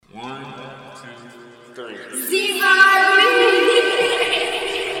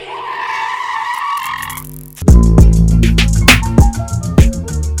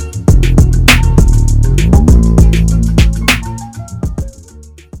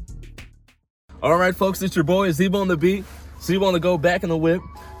All right, folks, it's your boy Zeeb0ntheBEAT. Zeeb0ntheGO back in the whip,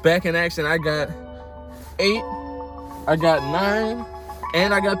 back in action. I got 8, I got 9,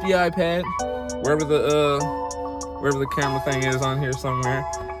 and I got the iPad. Wherever the camera thing is on here somewhere.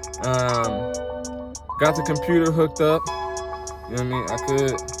 Got the computer hooked up. You know what I mean? I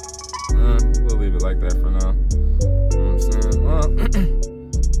could. We'll leave it like that for now. You know what I'm saying?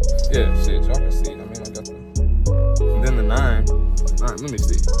 Yeah, shit, y'all can see. I mean, I got the. And then the 9. All right, let me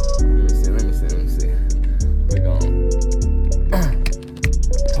see. We gonna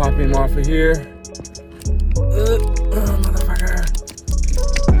pop him off of here. Motherfucker.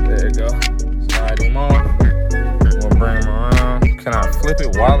 There you go. Slide him off. We'll bring him around. Can I flip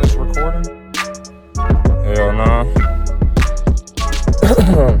it while it's recording? Hell no.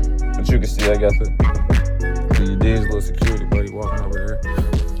 But you can see I got the DVD's little security buddy walking over here.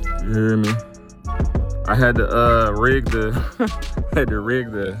 You hear me? I had to rig the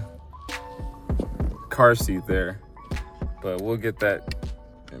car seat there, but we'll get that.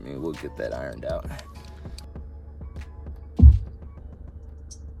 We'll get that ironed out.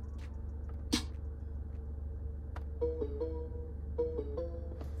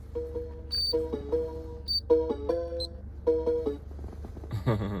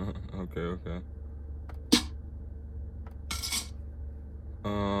 Okay.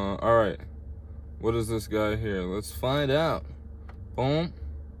 All right. What is this guy here? Let's find out. Boom.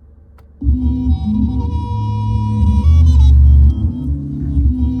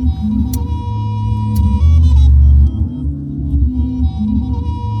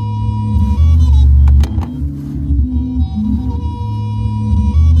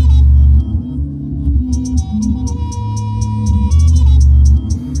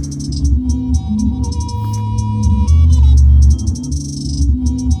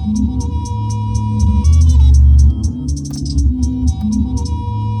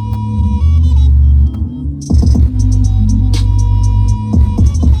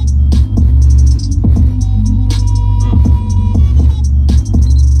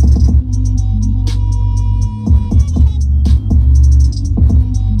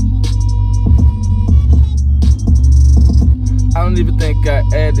 I don't even think I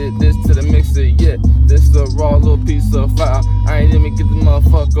added this to the mixer yet. This is a raw little piece of file. I ain't even get the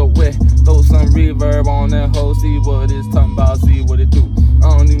motherfucker wet. Throw some reverb on that hoe. See what it's talking about. See what it do.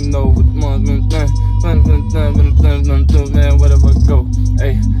 I don't even know what man, whatever go.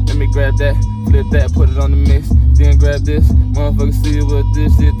 Hey, let me grab that, flip that, put it on the mix. Then grab this, motherfucker. See what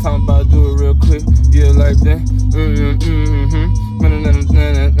this shit talking about. Do it real quick. Yeah, like that.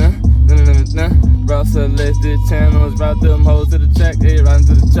 Route selected channels, route them hoes to the track, hey, riding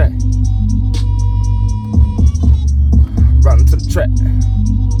to the track. Riding to the track.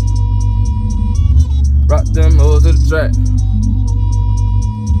 Route them hoes to the track.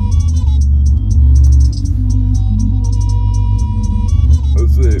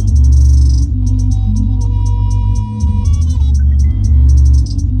 That's it.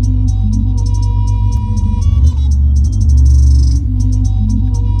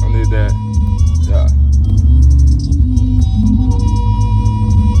 I need that. Yeah.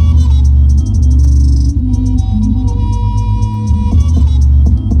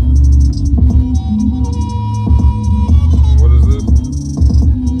 What is this?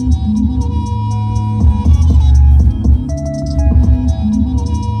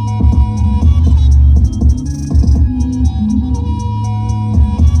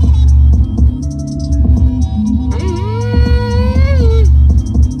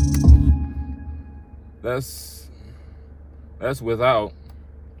 That's without.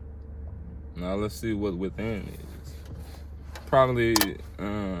 Now let's see what within is. Probably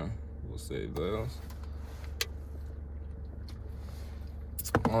we'll save those.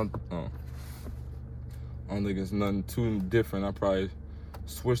 I don't think it's nothing too different. I probably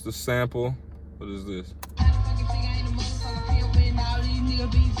switch the sample. What is this?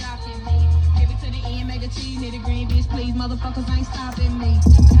 Motherfuckers ain't stopping me.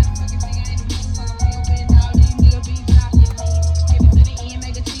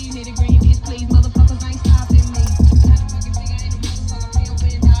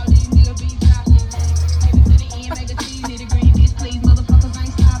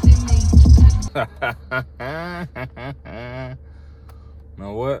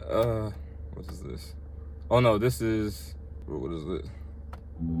 Now what is this? Oh no, this is, what is it?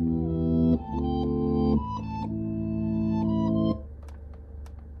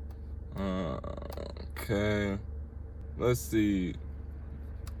 Okay. Let's see.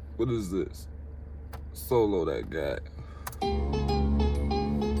 What is this? Solo that guy.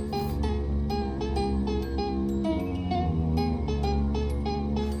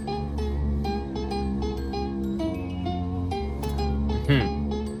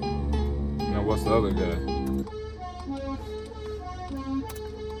 Now what's the other guy?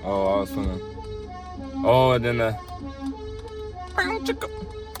 Oh, I was gonna. Oh, and then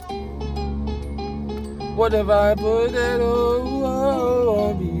what if I put that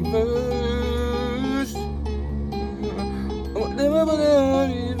on reverse? What if I put that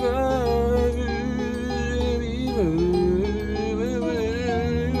on reverse?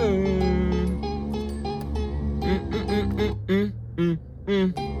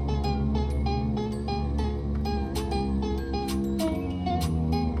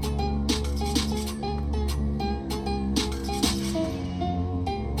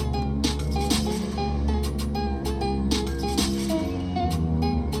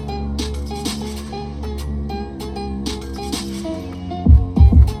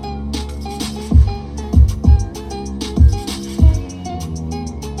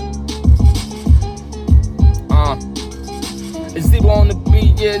 It's Zeeb0 on the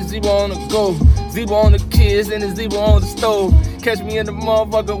beat, yeah, Zeeb0 on the go. Zeeb0 on the kids and it's Zeeb0 on the stove. Catch me in the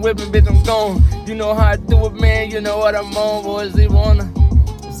motherfucker whipping, bitch, I'm gone. You know how I do it, man, you know what I'm on, boy. Zeeb0 on the,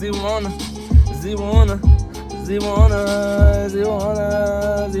 Zeeb0 on the, Zeeb0 on the, Zeeb0 on the, Zeeb0 on the,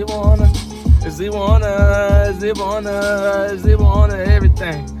 Zeeb0 on the, Zeeb0 on the, Zeeb0 on the, Zeeb0 on the,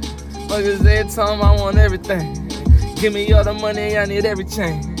 everything. Fuckers every time I want everything. Give me all the money, I need every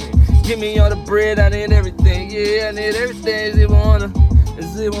chain. Give me all the bread, I need everything. Yeah, I need everything. Zeeb0 on the,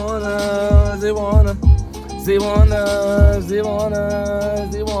 Zeeb0 on the, Zeeb0 on the, Zeeb0 on the, Zeeb0 on the,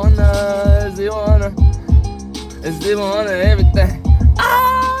 Zeeb0 on the, Zeeb0 on the, Zeeb0 on the, everything.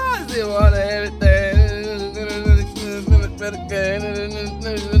 Ah, Zeeb0 on the, everything.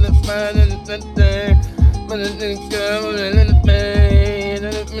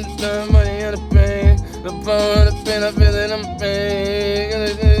 Money on the pain, the phone on the pen, I feel it, I'm pain.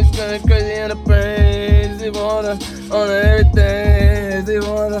 Crazy in the brain, Zeeb0 on the everything,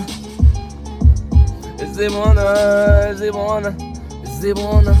 Zeeb0 on the, Zeeb0 on the, Zeeb0 on the, Zeeb0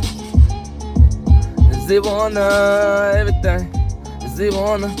 on the, Zeeb0 on the everything, Zeeb0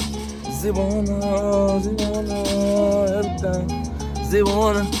 on the, Zeeb0 on the, Zeeb0 on the everything, Zeeb0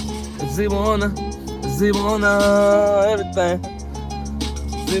 on the, Zeeb0 on the, Zeeb0 on the everything,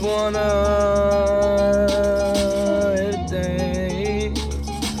 Zeeb0 on the everything.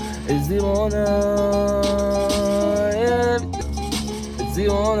 Zeeb0 on the everything.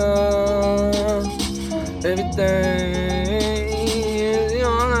 Zeeb0 on the everything.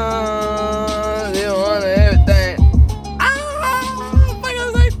 Zeeb0 on the everything. Ah, what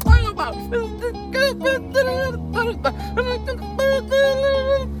was I talking about?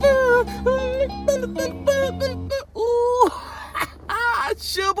 Ooh,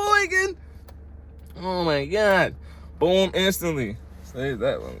 it's your boy again. Oh my God! Boom! Instantly. Save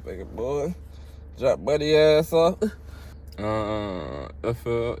that one, bigger boy. Drop buddy ass off. Yeah,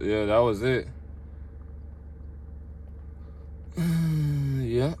 that was it.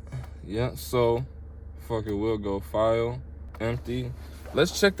 Yeah. So, fuck it, we'll go file, empty.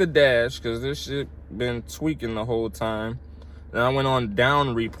 Let's check the dash, cause this shit been tweaking the whole time. Then I went on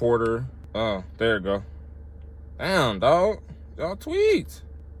down reporter. Oh, there it go. Damn, dog. Y'all tweet.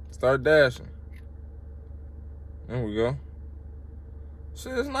 Start dashing. There we go.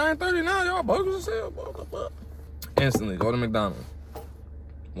 Shit, it's 9:30 now. Y'all bogus as hell. Instantly, go to McDonald's.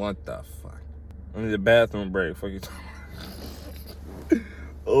 What the fuck? I need a bathroom break. Fuck you.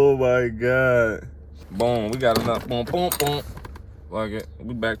 Oh my God. Boom. We got enough. Boom. Like it.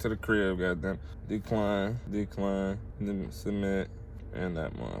 We back to the crib. Goddamn. Decline. Then submit. And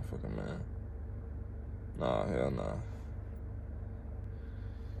that motherfucker, man. Nah, hell nah.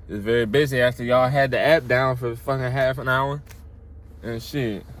 It's very busy after y'all had the app down for fucking half an hour. And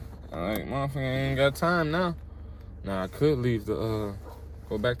shit, like, motherfucker ain't got time now. Now, I could leave the,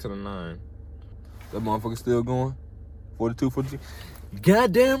 go back to the 9. That motherfucker still going? 42.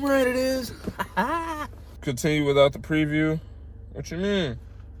 Goddamn right it is. Continue without the preview. What you mean?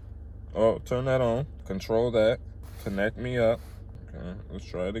 Oh, turn that on. Control that. Connect me up. Okay, let's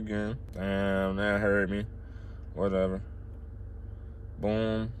try it again. Damn, that hurt me. Whatever.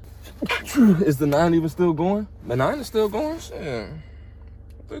 Boom. Is the 9 even still going? The 9 is still going? Shit.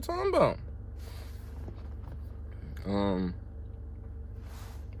 What they talking about?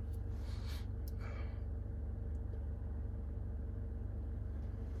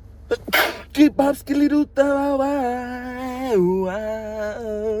 Keep up, skilly do.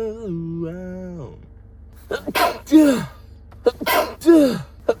 Oh,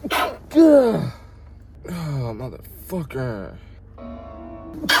 motherfucker.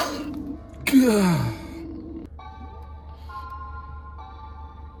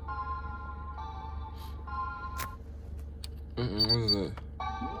 What is that?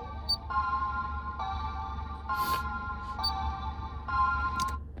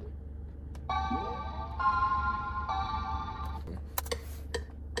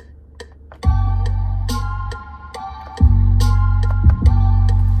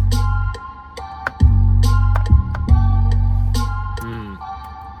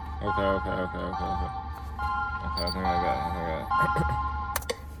 Okay. Okay, I think I got it.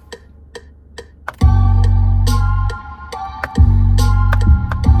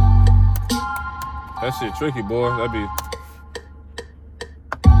 That shit tricky, boy. That'd be.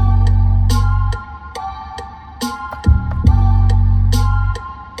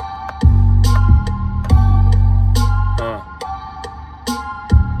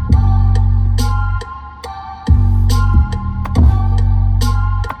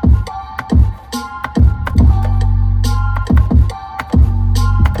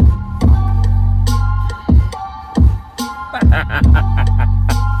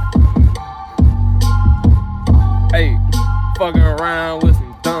 Hey, fucking around with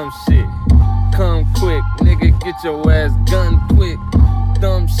some dumb shit. Come quick, nigga, get your ass gun quick.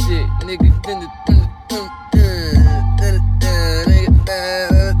 Dumb shit, nigga.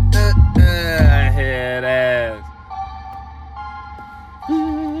 Head ass.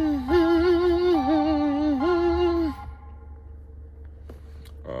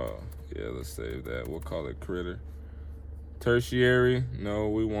 Yeah, let's save that. We'll call it Critter. Tertiary, no,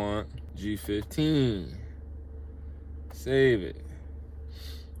 we want G15. Save it.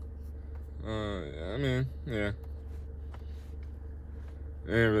 I mean, yeah. I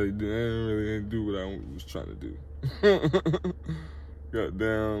didn't really do what I was trying to do.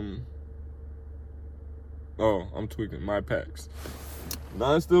 Goddamn. Oh, I'm tweaking my packs.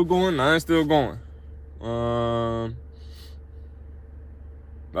 Nine's still going. This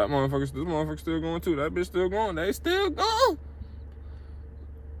motherfucker still going too. That bitch still going. They still going.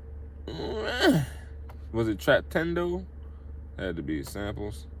 Was it Traptendo? Had to be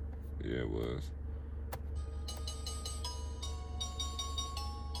samples. Yeah, it was.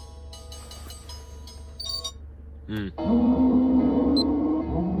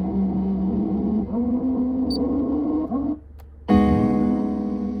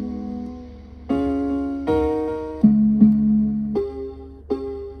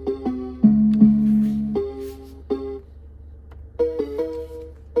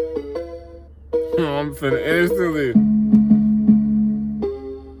 I'm finna instantly.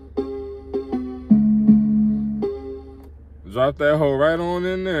 Drop that hoe right on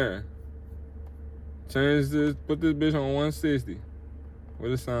in there. Change this, put this bitch on 160.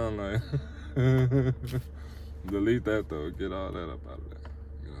 What it sound like? Delete that though. Get all that up out of there.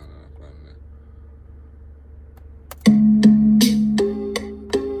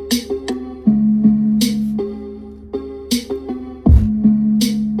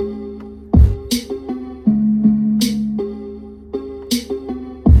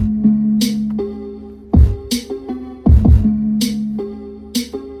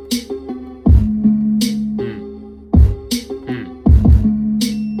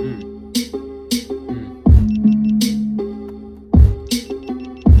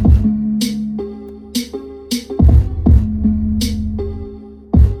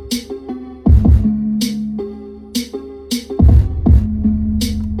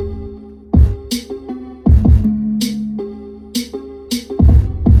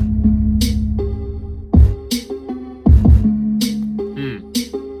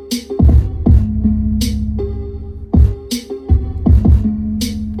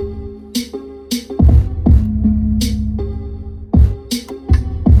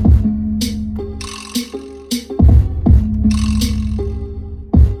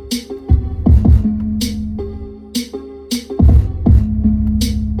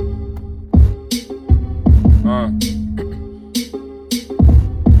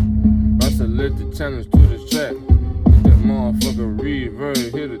 Challenge to the track. That motherfucker reverb,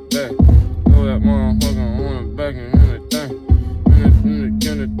 hit it back. Throw that motherfucker on the back and in the thing.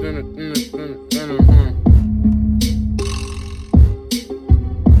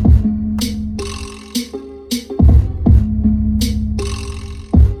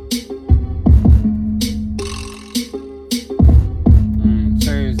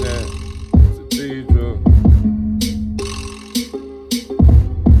 Change that to cathedral.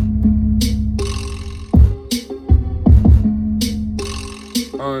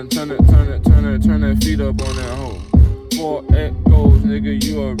 Turn that feet up on that hoe. before it goes, nigga,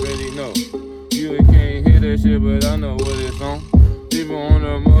 you already know. You can't hear that shit, but I know what it's on. People on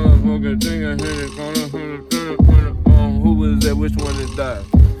the motherfucking thing, I hit it on the who was that? Which one is that?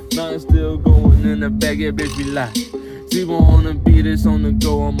 Nothing still going in the bag, yeah, bitch, we lie. Zeebo on the beat, it's on the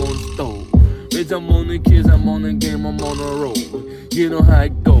go, I'm on the stove. Bitch, I'm on the kids, I'm on the game, I'm on the road. You know how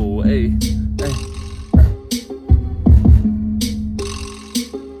it go, ayy, ayy.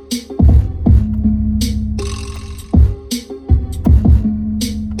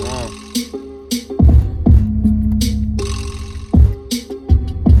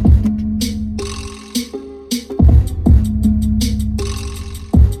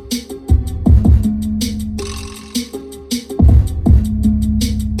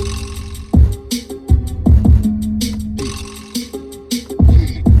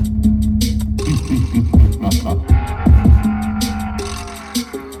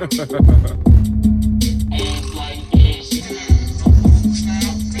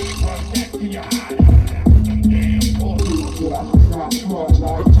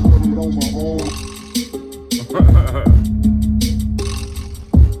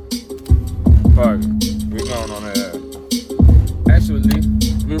 Fuck, we going on that ass. Actually,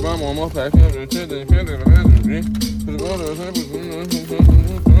 I'm on my pack.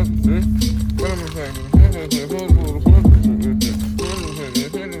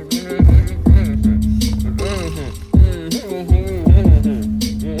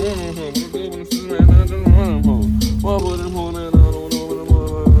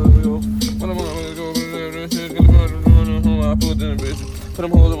 Put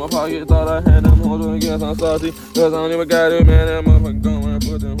them hoes in my pocket, thought I had them hoes, but I guess I'm saucy. Cause I don't even got it, man, that motherfucker gone,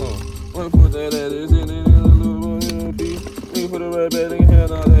 put them hoes. Wanna put that at it, in a little piece. Nigga put it right back, nigga,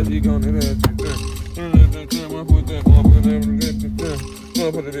 hand all that shit gone, nigga, wanna put that, wanna put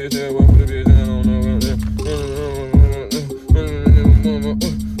the bitch there, wanna put the bitch there, I don't know.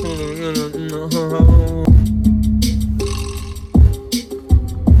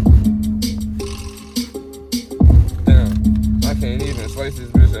 Can't even slice this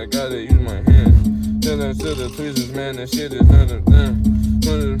bitch, I gotta use my hands. Tell them to the tweezers, man, that shit is nothing.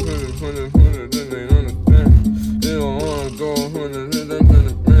 They don't wanna go,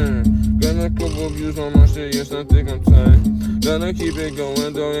 got a couple views on my shit, yes, I think I'm tight. Gotta keep it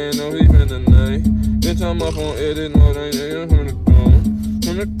going, though, ain't no leaving tonight. Bitch, I'm up on edit, no, they ain't wanna go.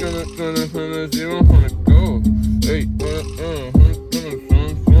 Zero, wanna go. Hey,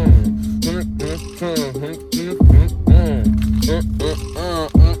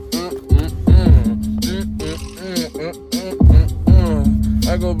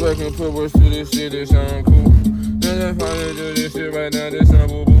 I go back and put words to this shit, it sound cool. Then I finally do this shit right now, this sound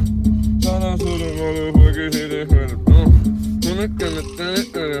boo boo. Shout out to the motherfuckers, hit it for the boom.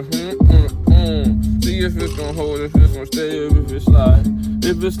 See if it's gon' hold, if it's gon' stay up, if it slide.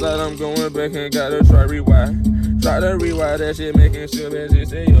 If it slide, I'm going back and gotta try rewind. Try to rewind that shit, making sure that shit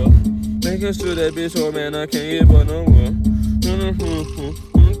stay up. Making sure that bitch, oh man, I can't get but no more.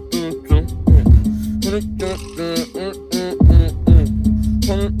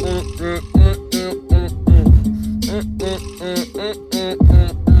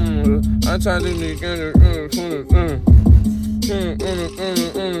 I tried to make it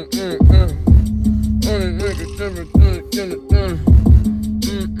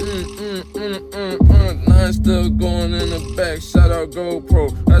Nine still going in the back, shout out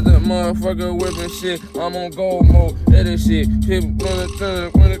GoPro. Got that motherfucker whipping shit, I'm on gold mode. Edit shit, people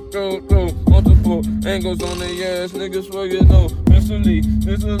when it go through. Multiple angles on their ass, niggas swear you know. Mentally,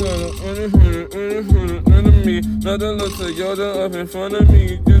 this is another me. Nothing looks like y'all up in front of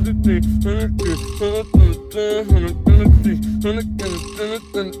me.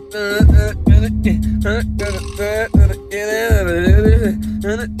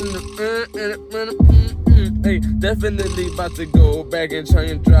 Hey, definitely about to go back and try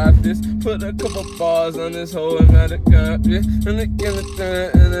and drop this. Put a couple bars on this whole amount of copy.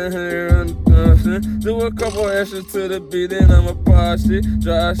 Do a couple extras to the beat, and I'ma pause it,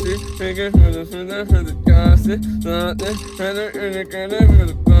 drop shit, thinking for the gossip, something,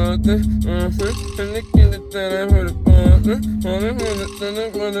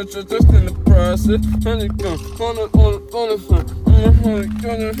 and just in the process, and it goes on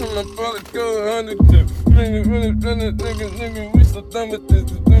nigga, we so done with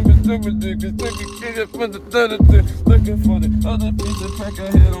this, looking for the other piece of crack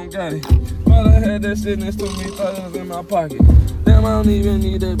I had on got it. Thought I had that shit next to me, thought it was in my pocket. Damn, I don't even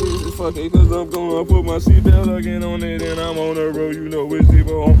need that bitch, it's fuck it, cause I'm gonna put my seatbelt again on it, and I'm on the road, you know it's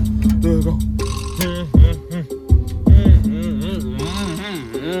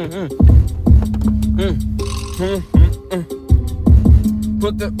Zeeb0ntheGO.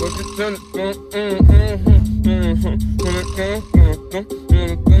 put that fucking tennis on.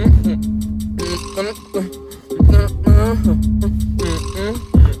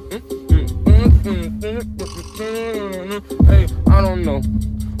 Hey, I don't know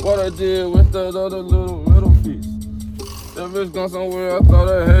what I did with that other little middle piece. That bitch gone somewhere, I thought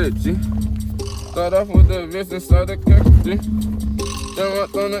I had it, G. Start off with that bitch inside the cake, G. Then I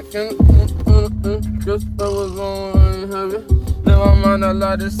thought I can't, cause I was on heavy. Now I'm on a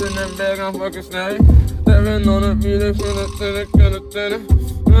lot, just sitting in bag, I'm fucking snaggy. Staring on the beat, it's in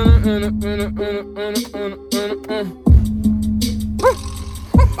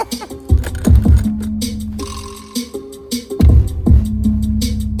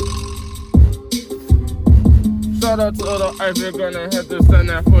Shout out to other iPhone gonna have to send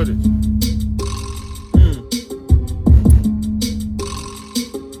that footage.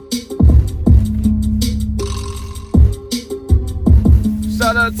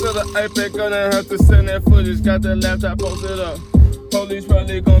 Shout out to the iPad, gonna have to send that footage. Got the laptop posted up. Police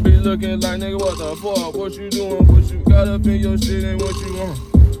probably gonna be looking like, nigga, what the fuck? What you doing? What you got up in your shit and what you want?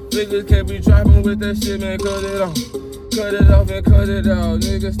 Niggas can't be driving with that shit, man. Cut it off. Cut it off and cut it out.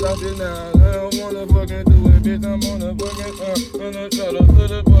 Nigga, stop it now. I don't wanna fucking do it, bitch. I'm on the fucking gonna shout out to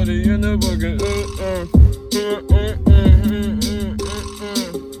the buddy in the fucking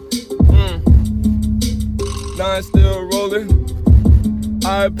Nine still rolling.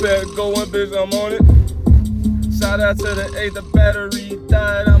 iPad going, bitch, I'm on it. Shout out to the 8, the battery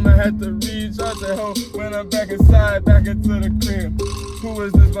died. I'ma have to recharge at home when I'm back inside, back into the crib. Who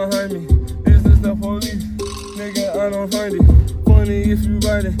is this behind me? Is this the police? Nigga, I don't find it funny if you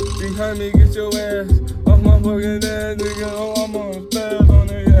riding behind me. Get your ass off my fucking ass, nigga. Oh, I'm on the stairs on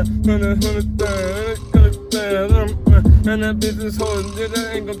the ass. And that bitch is holding, nigga,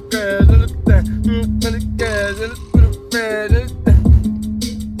 I ain't gon' crash. And the gas, and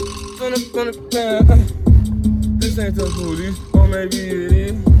this ain't the police, or maybe it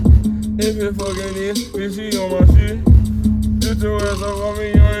is. If it fucking is, bitch, she on my shit. Get your ass up on me,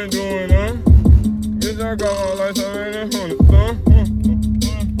 I ain't doing none. Bitch, I got my lights already on the sun.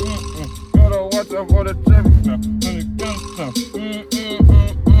 Gotta watch out for the traffic now.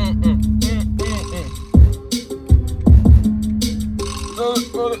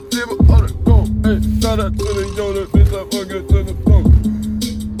 Shout out to the Yoda, bitch, I fucking to the phone.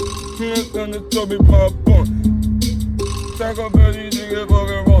 Gonna tell me my bun. Taco Bell, these niggas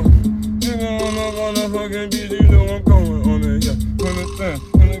fucking wrong. Nigga on the motherfucking beach, you know I'm going on it, yeah. Understand?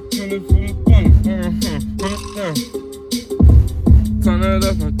 Understand? Turn it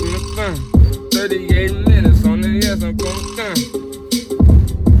up and do the thing. 38 minutes on the yes, I'm going down.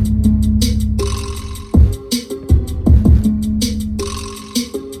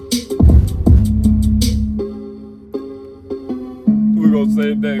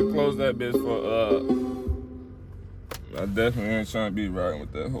 Save that, close that bitch for I definitely ain't trying to be riding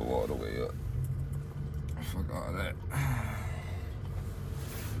with that hoe all the way up. Fuck all that.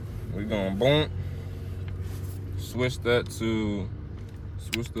 We gonna boom. Switch the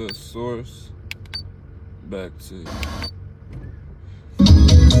source back to